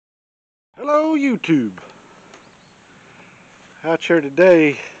Hello YouTube. Out here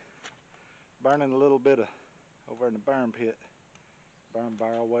today burning a little bit of over in the burn pit, burn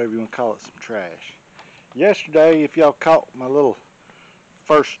barrel, whatever you want to call it, some trash. Yesterday, if y'all caught my little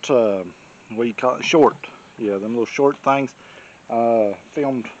first what do you call it, short, yeah, them little short things,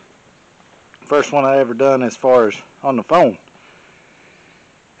 filmed first one I ever done as far as on the phone,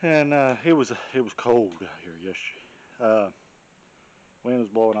 and it was cold out here yesterday. Wind was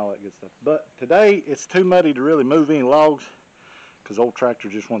blowing, all that good stuff. But today it's too muddy to really move any logs because old tractor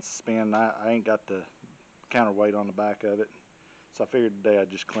just wants to spin. I ain't got the counterweight on the back of it, so I figured today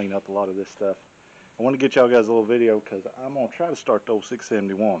I'd just clean up a lot of this stuff. I want to get y'all guys a little video because I'm gonna try to start the old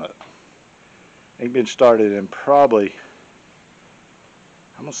 671 up. Ain't been started in probably,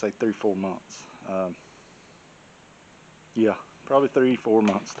 I'm gonna say 3-4 months. Yeah, probably 3-4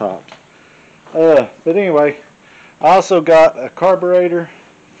 months tops. But anyway, I also got a carburetor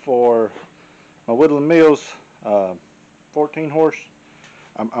for my Woodland Mills 14 horse.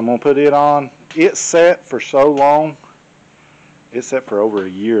 I'm gonna put it on. It's set for so long. It's set for over a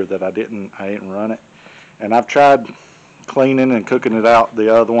year that I didn't run it, and I've tried cleaning and cooking it out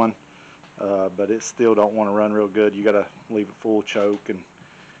the other one, but it still don't want to run real good. You gotta leave it full choke, and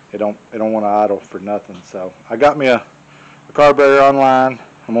it don't want to idle for nothing. So I got me a carburetor online.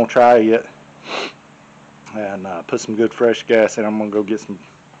 I'm gonna try it and put some good fresh gas in. I'm gonna go get some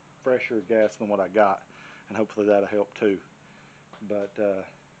fresher gas than what I got, and hopefully that'll help too. But I'm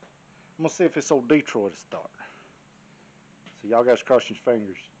gonna see if this old Detroit will start. So y'all guys cross your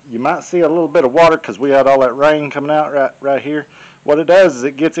fingers. You might see a little bit of water because we had all that rain coming out right here. What it does is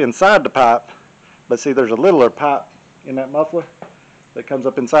it gets inside the pipe, but see there's a littler pipe in that muffler that comes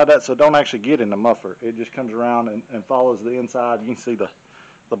up inside that, so it don't actually get in the muffler. It just comes around and follows the inside. You can see the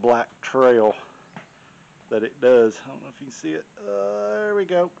black trail that it does. I don't know if you can see it. There we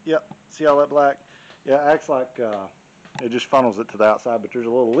go. Yep. See all that black? Yeah, it acts like it just funnels it to the outside, but there's a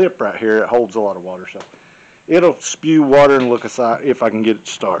little lip right here that holds a lot of water, so it'll spew water and look aside if I can get it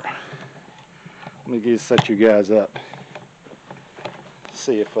to start. Let me just set you guys up.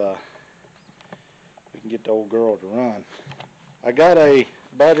 See if we can get the old girl to run. I got a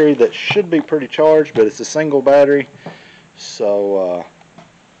battery that should be pretty charged, but it's a single battery, so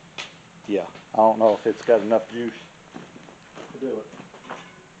yeah, I don't know if it's got enough juice to do it.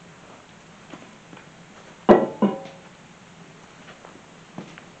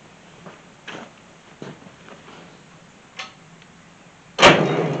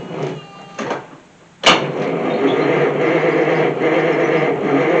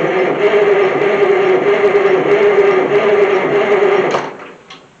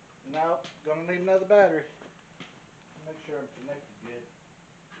 Now, gonna need another battery. Make sure I'm connected good.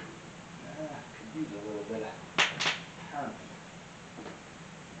 Could use a little bit of turn.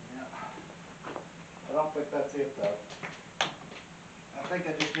 Yeah. I don't think that's it though. I think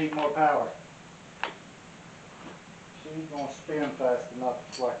I just need more power. She's gonna spin fast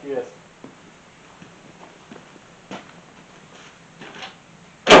enough like this.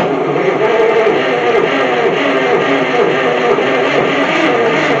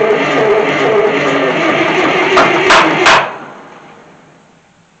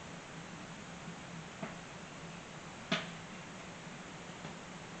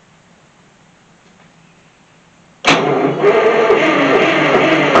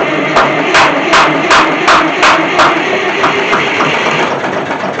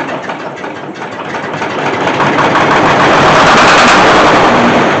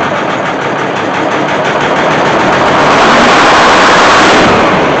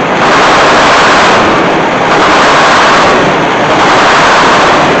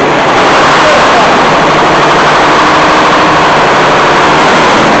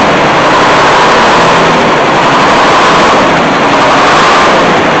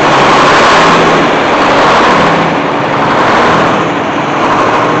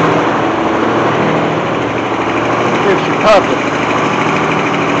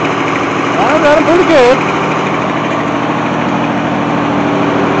 I got him pretty good.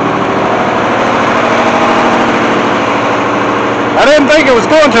 I didn't think it was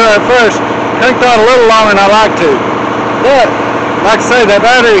going to at first. Cranked on a little longer than I like to. But, like I say, that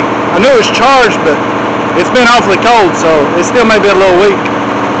battery, I knew it was charged, but it's been awfully cold, so it still may be a little weak.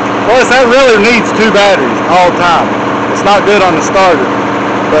 Plus, that really needs 2 batteries all the time. It's not good on the starter.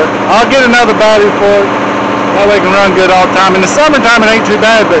 But I'll get another battery for it. That way it can run good all the time. In the summertime it ain't too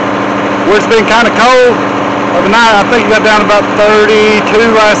bad, but where it's been kind of cold overnight, I think it got down about 32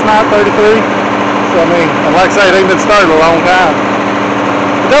 last night, 33. So I mean, and like I say, it ain't been started a long time.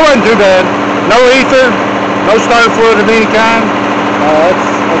 But that wasn't too bad. No ether, no starter fluid of any kind. That's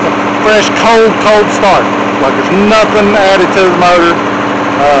a fresh, cold start. Like there's nothing added to the motor.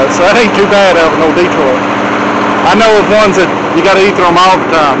 So that ain't too bad out of an old Detroit. I know of ones that you got to ether them all the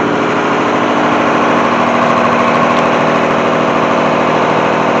time.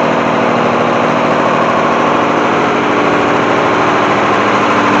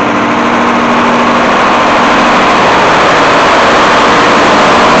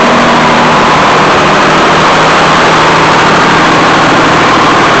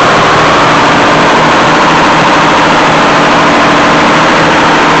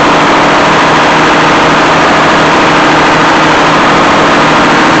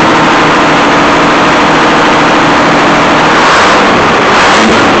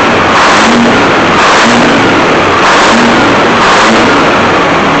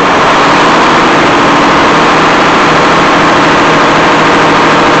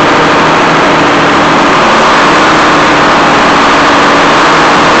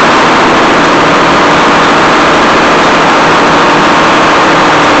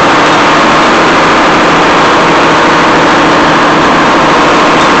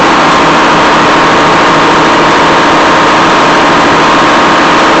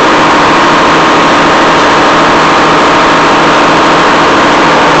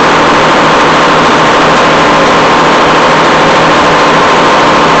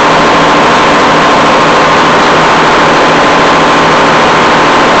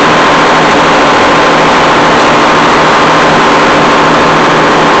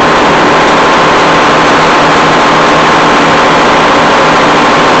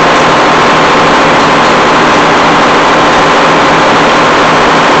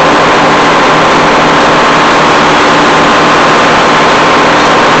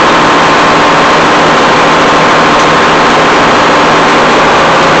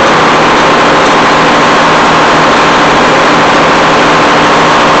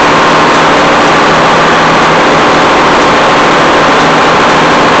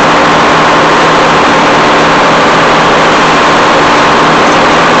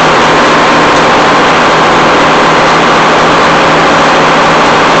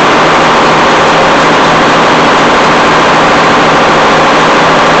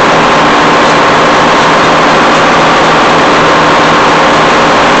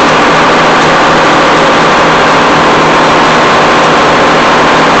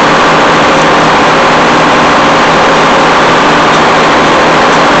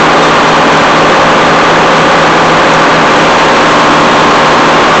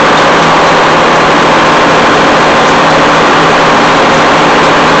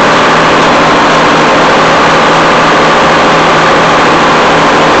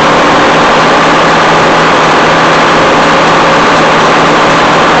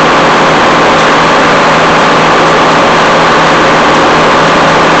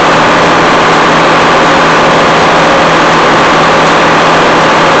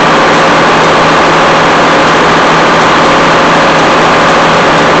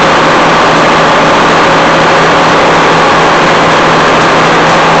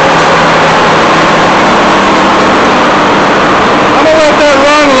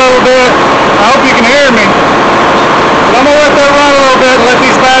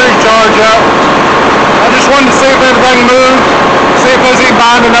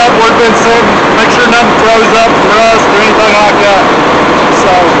 lining up where it's been sitting, make sure nothing throws up from rust or anything like that.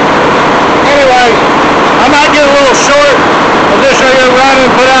 So, anyway, I might get a little short. I'll just show you running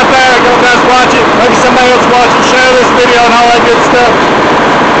and put out there. Go guys watch it. Maybe somebody else watch it. Share this video and all that good stuff.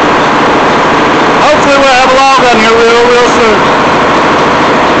 Hopefully we'll have a log on here real soon.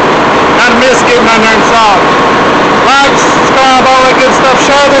 Kind of miss getting on there and saw it. Like, subscribe, all that good stuff.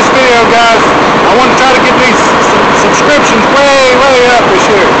 Share this video, guys. I want to try to get these subscriptions way up this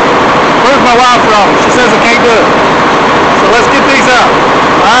year. Where's my wife from? She says I can't do it.